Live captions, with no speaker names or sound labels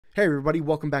Hey everybody,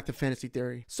 welcome back to Fantasy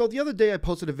Theory. So the other day I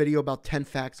posted a video about 10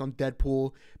 facts on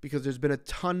Deadpool because there's been a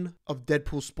ton of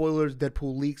Deadpool spoilers,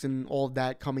 Deadpool leaks, and all of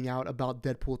that coming out about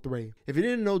Deadpool 3. If you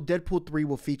didn't know, Deadpool 3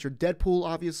 will feature Deadpool,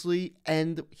 obviously,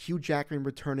 and Hugh Jackman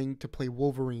returning to play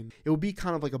Wolverine. It will be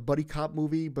kind of like a buddy cop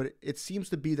movie, but it seems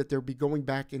to be that they'll be going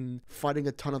back and fighting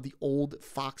a ton of the old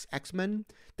Fox X-Men.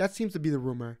 That seems to be the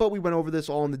rumor. But we went over this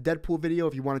all in the Deadpool video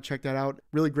if you want to check that out.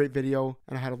 Really great video,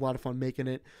 and I had a lot of fun making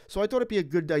it. So I thought it'd be a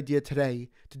good idea today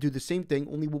to do the same thing,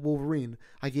 only with Wolverine.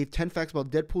 I gave 10 facts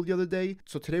about Deadpool the other day,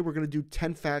 so today we're going to do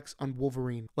 10 facts on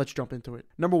Wolverine. Let's jump into it.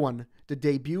 Number 1, the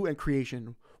debut and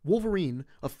creation. Wolverine,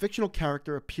 a fictional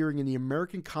character appearing in the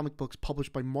American comic books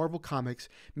published by Marvel Comics,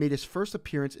 made his first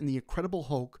appearance in The Incredible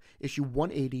Hulk, issue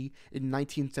 180 in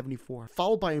 1974.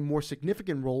 Followed by a more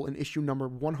significant role in issue number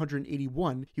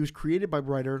 181, he was created by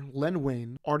writer Len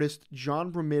Wein, artist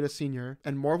John Romita Sr.,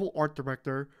 and Marvel art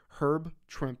director Herb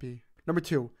Trimpe. Number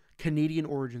 2, Canadian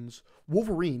origins.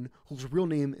 Wolverine, whose real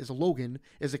name is Logan,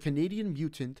 is a Canadian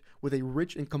mutant with a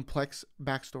rich and complex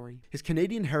backstory. His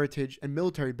Canadian heritage and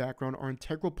military background are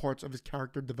integral parts of his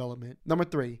character development. Number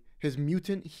 3, his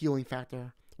mutant healing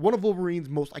factor. One of Wolverine's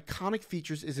most iconic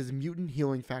features is his mutant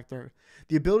healing factor.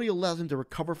 The ability allows him to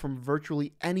recover from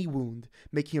virtually any wound,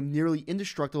 making him nearly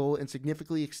indestructible and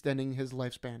significantly extending his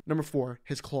lifespan. Number 4,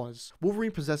 his claws.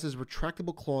 Wolverine possesses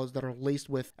retractable claws that are laced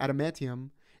with adamantium,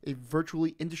 a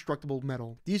virtually indestructible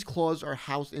metal. These claws are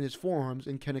housed in his forearms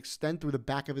and can extend through the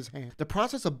back of his hand. The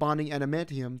process of bonding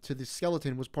adamantium to the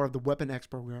skeleton was part of the Weapon X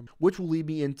program, which will lead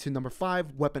me into number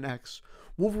 5, Weapon X.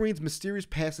 Wolverine's mysterious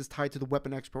past is tied to the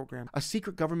Weapon X program, a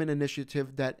secret government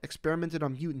initiative that experimented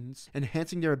on mutants,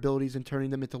 enhancing their abilities and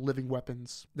turning them into living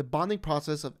weapons. The bonding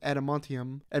process of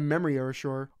adamantium and memory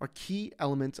erasure are key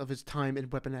elements of his time in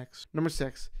Weapon X. Number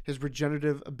 6, his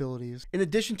regenerative abilities. In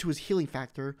addition to his healing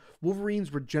factor,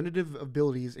 Wolverine's regenerative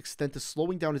abilities extend to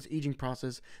slowing down his aging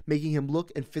process, making him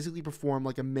look and physically perform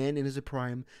like a man in his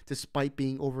prime despite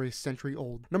being over a century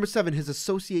old. Number 7, his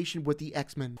association with the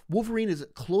X-Men. Wolverine is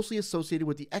closely associated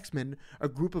with the X-Men, a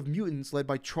group of mutants led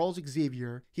by Charles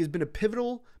Xavier. He has been a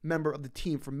pivotal member of the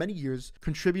team for many years,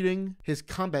 contributing his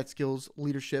combat skills,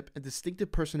 leadership, and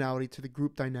distinctive personality to the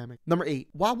group dynamic. Number 8,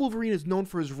 while Wolverine is known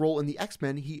for his role in the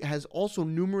X-Men, he has also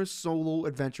numerous solo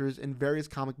adventures in various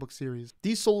comic book series.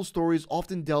 These solo stories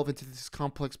often delve into this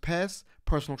complex past,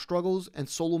 personal struggles, and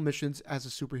solo missions as a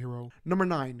superhero. Number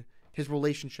 9, his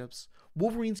relationships.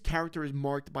 Wolverine's character is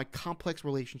marked by complex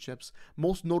relationships,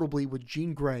 most notably with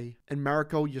Jean Grey and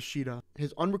Mariko Yoshida.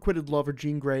 His unrequited love for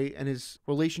Jean Grey and his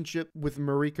relationship with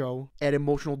Mariko add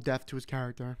emotional depth to his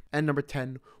character. And number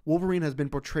 10, Wolverine has been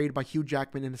portrayed by Hugh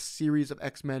Jackman in a series of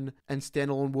X-Men and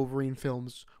standalone Wolverine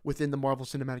films within the Marvel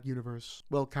Cinematic Universe.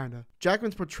 Well, kinda.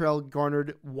 Jackman's portrayal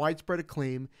garnered widespread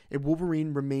acclaim, and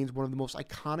Wolverine remains one of the most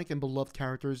iconic and beloved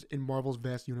characters in Marvel's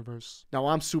vast universe. Now,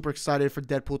 I'm super excited for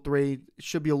Deadpool 3. It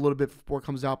should be a little bit before it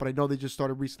comes out, but I know they just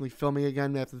started recently filming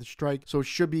again after the strike, so it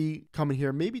should be coming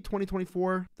here maybe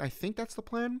 2024. I think that's the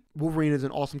plan. Wolverine is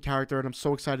an awesome character, and I'm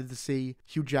so excited to see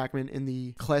Hugh Jackman in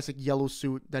the classic yellow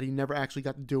suit that he never actually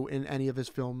got to do in any of his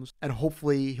films, and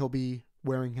hopefully he'll be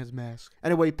wearing his mask.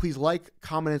 Anyway, please like,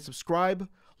 comment, and subscribe.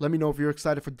 Let me know if you're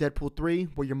excited for Deadpool 3,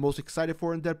 what you're most excited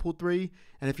for in Deadpool 3,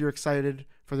 and if you're excited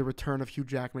for the return of Hugh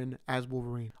Jackman as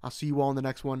Wolverine. I'll see you all in the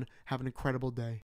next one. Have an incredible day.